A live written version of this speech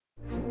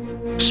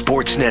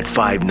Sportsnet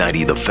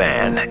 590 The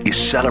Fan is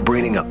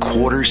celebrating a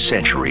quarter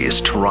century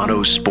as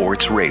Toronto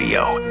sports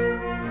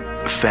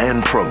radio.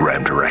 Fan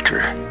program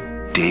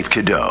director, Dave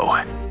Cadeau.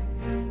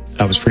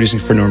 I was producing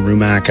for Norm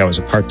Rumack. I was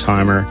a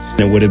part-timer.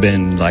 It would have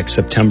been like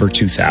September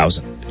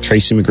 2000.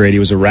 Tracy McGrady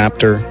was a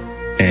Raptor,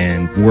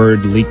 and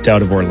word leaked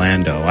out of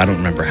Orlando. I don't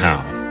remember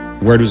how.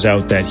 Word was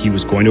out that he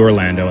was going to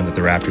Orlando and that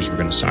the Raptors were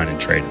going to sign and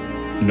trade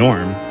him.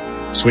 Norm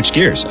switched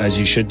gears, as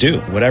you should do.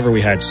 Whatever we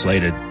had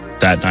slated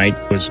that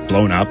night was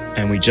blown up,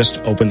 and we just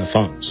opened the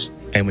phones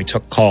and we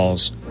took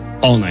calls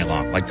all night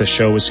long. Like, the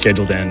show was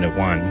scheduled to end at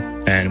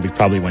 1 and we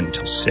probably went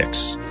until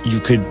 6. You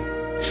could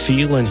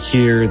feel and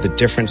hear the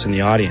difference in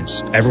the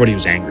audience. Everybody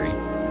was angry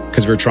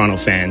because we were Toronto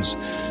fans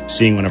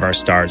seeing one of our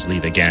stars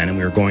leave again, and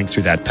we were going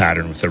through that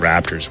pattern with the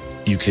Raptors.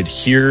 You could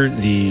hear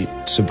the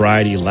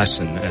sobriety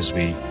lesson as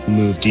we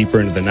moved deeper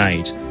into the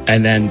night,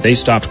 and then they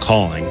stopped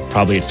calling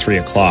probably at 3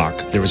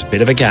 o'clock. There was a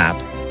bit of a gap,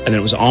 and then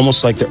it was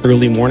almost like the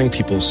early morning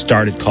people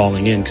started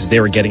calling in because they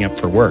were getting up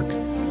for work.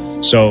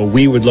 So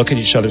we would look at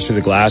each other through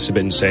the glass a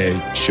bit and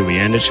say, should we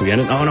end it? Should we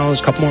end it? Oh, no,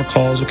 there's a couple more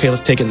calls. Okay,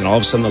 let's take it. And then all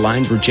of a sudden the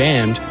lines were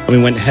jammed, and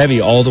we went heavy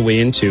all the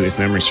way into, if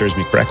memory serves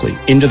me correctly,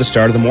 into the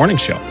start of the morning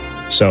show.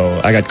 So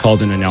I got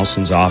called into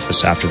Nelson's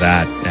office after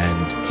that,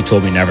 and he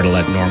told me never to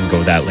let Norm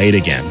go that late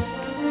again.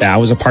 I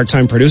was a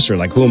part-time producer.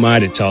 Like, who am I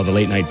to tell the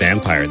late-night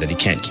vampire that he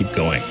can't keep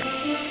going?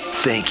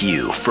 Thank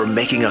you for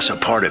making us a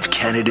part of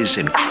Canada's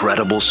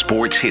incredible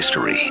sports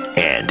history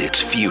and its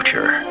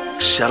future.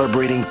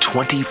 Celebrating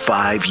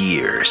 25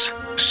 years.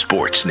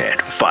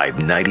 Sportsnet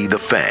 590 The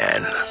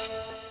Fan.